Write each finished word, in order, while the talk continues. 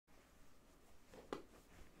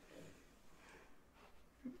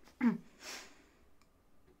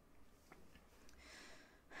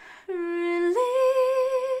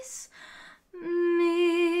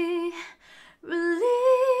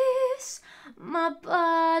my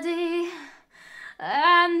body.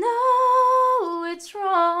 I know it's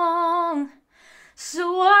wrong,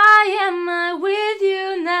 so why am I with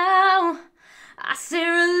you now? I say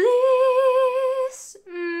release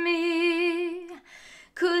me,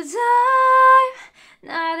 'cause I'm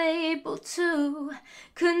not able to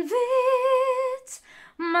convince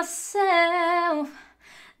myself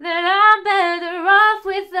that I'm better off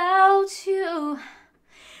without you.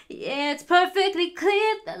 Yeah, it's perfectly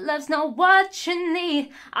clear that love's not what you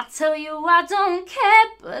need. I tell you I don't care,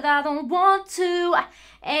 but I don't want to.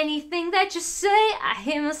 Anything that you say, I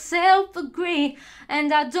hear myself agree.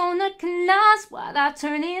 And I don't recognize what I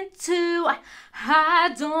turn into.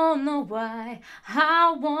 I don't know why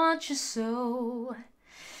I want you so.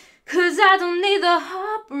 'Cause I don't need the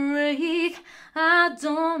heartbreak. I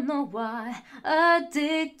don't know why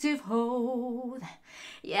addictive hold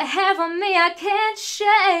you have on me I can't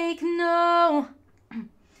shake, no.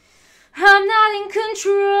 I'm not in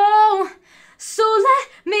control, so let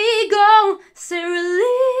me go. Say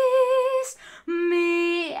release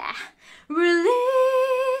me,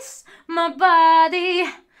 release my body.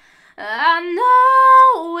 I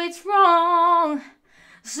know it's wrong,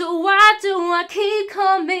 so why do I keep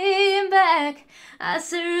coming back? I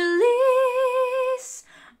say release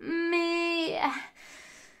me,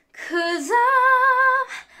 'cause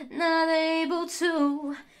I'm not able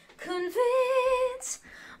to convince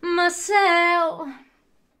myself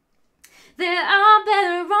that I'm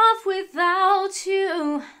better off without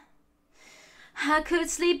you. I could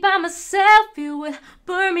sleep by myself, you would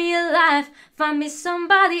burn me alive. Find me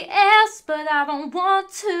somebody else, but I don't want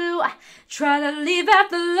to. I try to live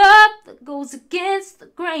after love that goes against the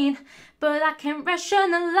grain, but I can't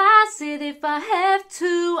rationalize it if I have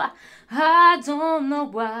to. I don't know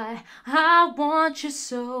why I want you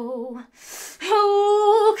so.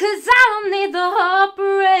 Oh, 'cause I don't need the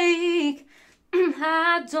heartbreak.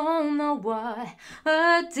 I don't know why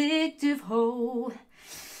addictive hold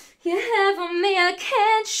you have on me I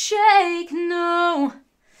can't shake, no.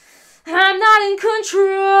 I'm not in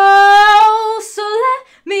control, so let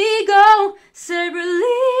me go. Say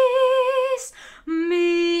release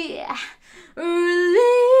me,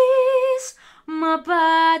 release my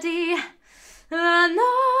body. I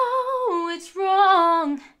know it's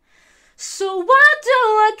wrong, so why do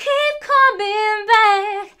I keep coming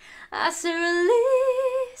back? I say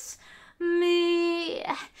release me,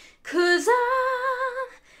 'cause I'm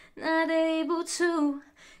not able to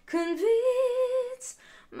convince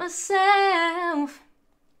myself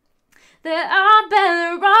that I'm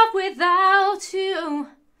better off without you.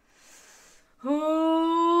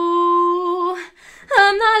 Oh,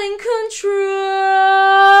 I'm not in control,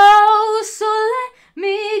 so let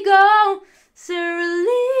me go. So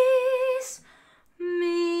release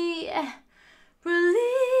me,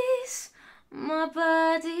 release my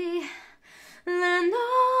body. I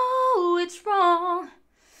know it's wrong,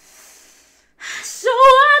 so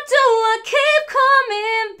why do I keep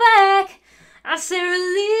coming back? I say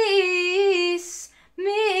release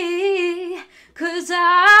me, 'cause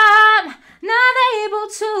I'm not able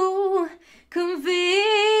to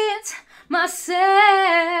convince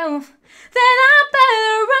myself that I'm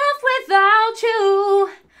better off without you.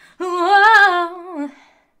 Whoa.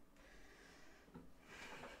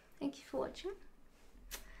 Thank you for watching.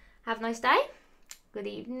 Have a nice day, good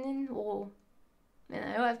evening, or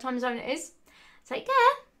whatever time zone it is. Take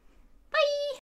care.